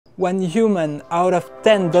1 human out of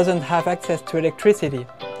 10 doesn't have access to electricity,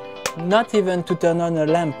 not even to turn on a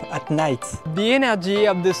lamp at night. The energy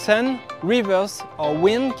of the sun, rivers or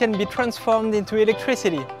wind can be transformed into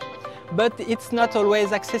electricity, but it's not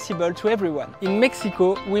always accessible to everyone. In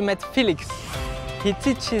Mexico, we met Felix. He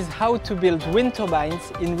teaches how to build wind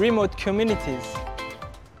turbines in remote communities.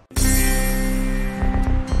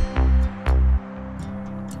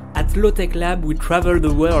 At Low-Tech Lab, we travel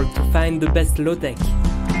the world to find the best low-tech.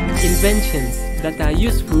 Inventions that are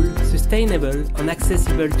useful, sustainable and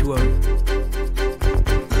accessible to all.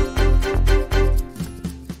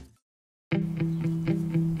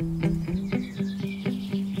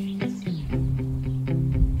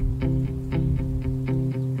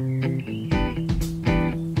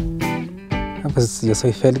 Pues yo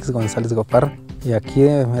soy Félix González Gopar y aquí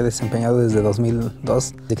me he desempeñado desde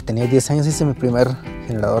 2002. Desde que tenía 10 años hice mi primer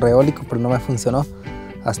generador eólico, pero no me funcionó.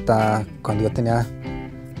 Hasta cuando yo tenía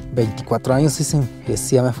 24 años y sí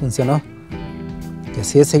ya me funcionó. Y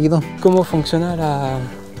así he seguido. ¿Cómo funciona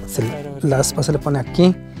la aspa se le pone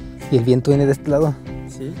aquí y el viento viene de este lado.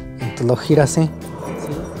 ¿Sí? Entonces lo gira así. ¿Sí?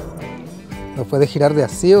 Lo puede girar de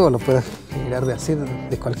así o lo puede girar de así,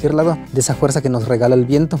 de cualquier lado. De esa fuerza que nos regala el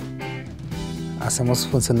viento. Hacemos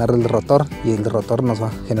funcionar el rotor y el rotor nos va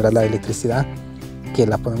a generar la electricidad que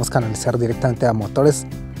la podemos canalizar directamente a motores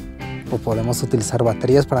o podemos utilizar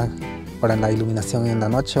baterías para la iluminación en la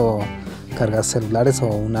noche o cargar celulares o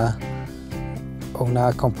una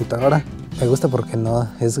computadora. Me gusta porque no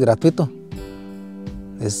es gratuito,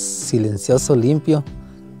 es silencioso, limpio,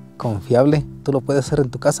 confiable. Tú lo puedes hacer en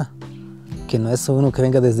tu casa, que no es uno que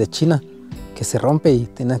venga desde China, que se rompe y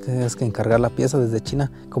tienes que encargar la pieza desde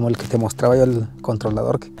China, como el que te mostraba yo, el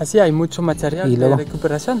controlador. Así hay mucho material de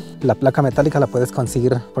recuperación. La placa metálica la puedes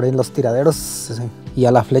conseguir por ahí en los tiraderos y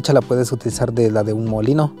a la flecha la puedes utilizar de la de un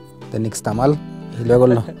molino, de nixtamal. Y luego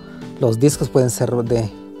los discos pueden ser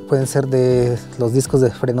de los discos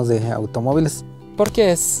de frenos de automóviles. ¿Por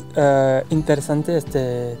qué es interesante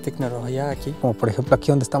esta tecnología aquí? Como por ejemplo aquí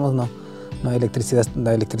donde estamos no hay electricidad,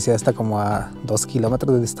 la electricidad está como a 2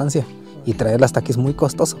 kilómetros de distancia y traerla hasta aquí es muy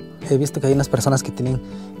costoso. He visto que hay unas personas que tienen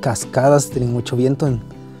cascadas, tienen mucho viento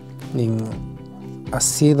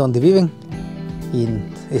así donde viven y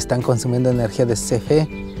están consumiendo energía de CFE,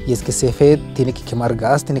 y es que CFE tiene que quemar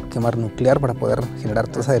gas, tiene que quemar nuclear para poder generar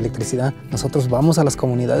toda esa electricidad. Nosotros vamos a las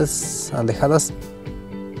comunidades alejadas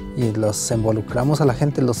y los involucramos a la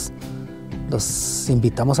gente, los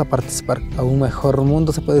invitamos a participar a un mejor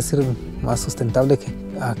mundo, se puede decir, más sustentable, que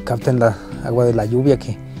capten la agua de la lluvia,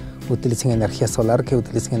 que utilicen energía solar, que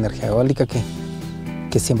utilicen energía eólica,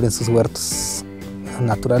 que siembren sus huertos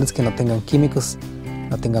naturales, que no tengan químicos,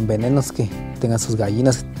 no tengan venenos, que tengan sus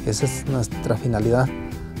gallinas. Esa es nuestra finalidad.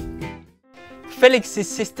 Felix's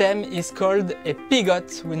system is called a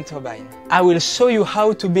Pigot wind turbine. I will show you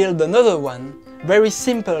how to build another one, very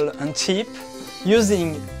simple and cheap,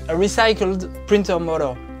 using a recycled printer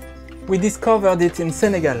motor. We discovered it in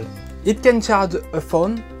Senegal. It can charge a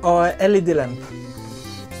phone or a LED lamp.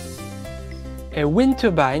 A wind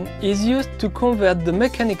turbine is used to convert the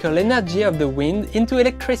mechanical energy of the wind into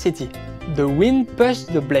electricity. The wind pushes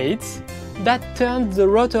the blades that turn the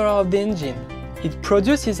rotor of the engine. It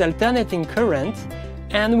produces alternating current,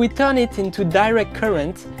 and we turn it into direct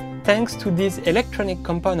current thanks to these electronic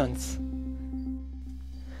components.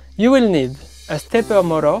 You will need a stepper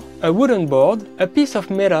motor, a wooden board, a piece of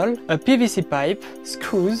metal, a PVC pipe,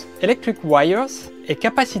 screws, electric wires, a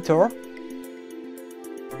capacitor,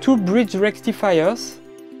 2 bridge rectifiers,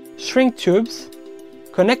 shrink tubes,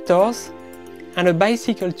 connectors, and a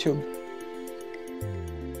bicycle tube.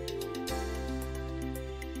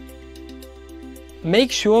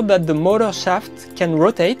 Make sure that the motor shaft can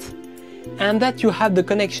rotate and that you have the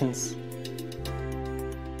connections.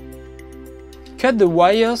 Cut the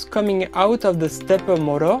wires coming out of the stepper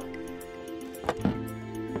motor.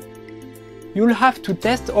 You'll have to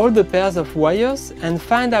test all the pairs of wires and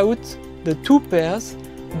find out the 2 pairs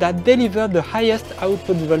that deliver the highest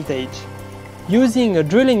output voltage. Using a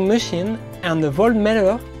drilling machine and a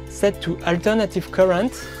voltmeter set to alternative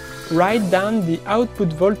current, write down the output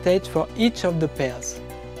voltage for each of the pairs.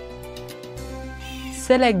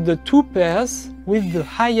 Select the 2 pairs with the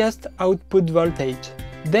highest output voltage.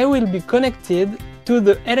 They will be connected to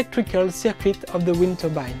the electrical circuit of the wind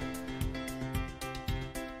turbine.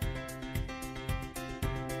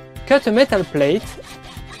 Cut a metal plate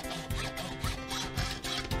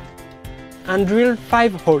and drill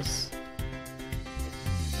 5 holes.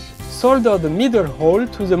 Solder the middle hole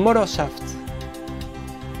to the motor shaft.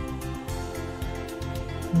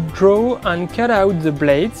 Draw and cut out the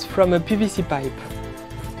blades from a PVC pipe.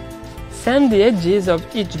 Sand the edges of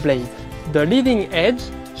each blade. The leading edge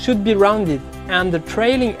should be rounded and the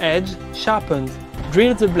trailing edge sharpened.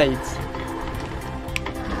 Drill the blades.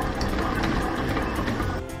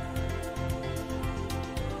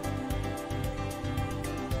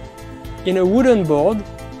 In a wooden board,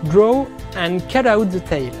 draw and cut out the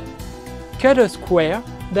tail. Cut a square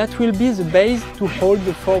that will be the base to hold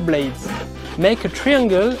the 4 blades. Make a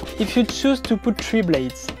triangle if you choose to put 3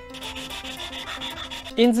 blades.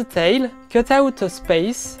 In the tail, cut out a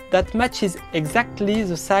space that matches exactly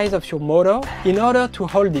the size of your motor in order to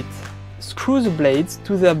hold it. Screw the blades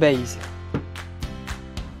to their base.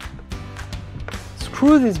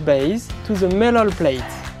 Screw this base to the metal plate.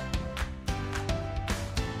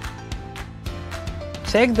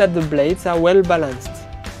 Check that the blades are well balanced.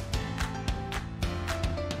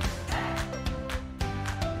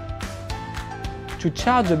 To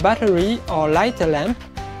charge a battery or light a lamp,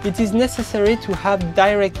 it is necessary to have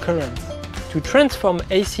direct current. To transform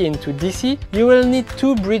AC into DC, you will need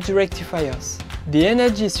 2 bridge rectifiers. The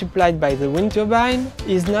energy supplied by the wind turbine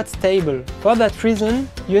is not stable. For that reason,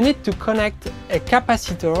 you need to connect a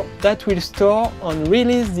capacitor that will store and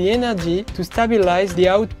release the energy to stabilize the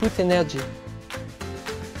output energy.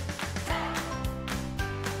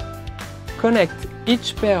 Connect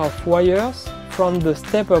each pair of wires from the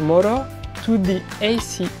stepper motor to the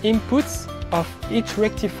AC inputs of each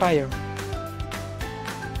rectifier.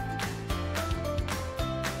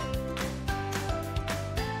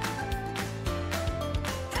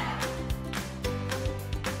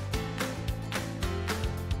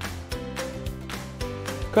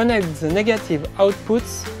 Connect the negative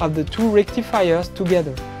outputs of the 2 rectifiers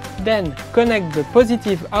together. Then connect the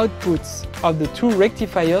positive outputs of the 2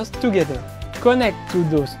 rectifiers together. Connect to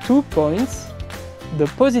those 2 points the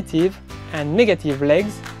positive and negative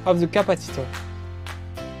legs of the capacitor.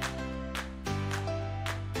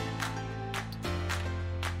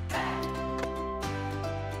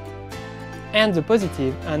 And the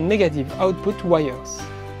positive and negative output wires.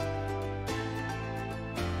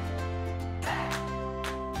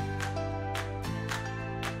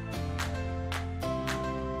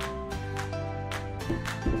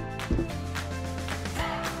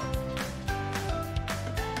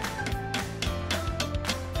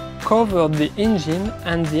 Cover the engine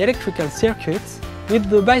and the electrical circuits with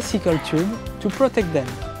the bicycle tube to protect them.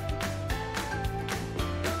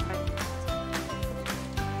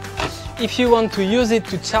 If you want to use it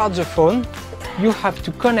to charge a phone, you have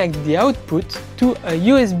to connect the output to a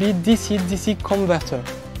USB DC-DC converter.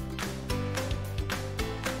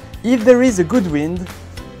 If there is a good wind,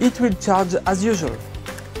 it will charge as usual.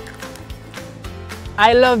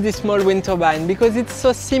 I love this small wind turbine because it's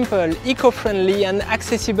so simple, eco-friendly and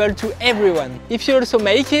accessible to everyone. If you also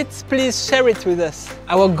make it, please share it with us.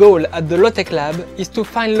 Our goal at the Low-Tech Lab is to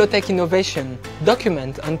find low-tech innovation,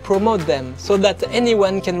 document and promote them so that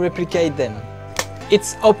anyone can replicate them.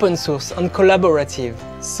 It's open source and collaborative,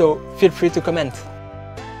 so feel free to comment.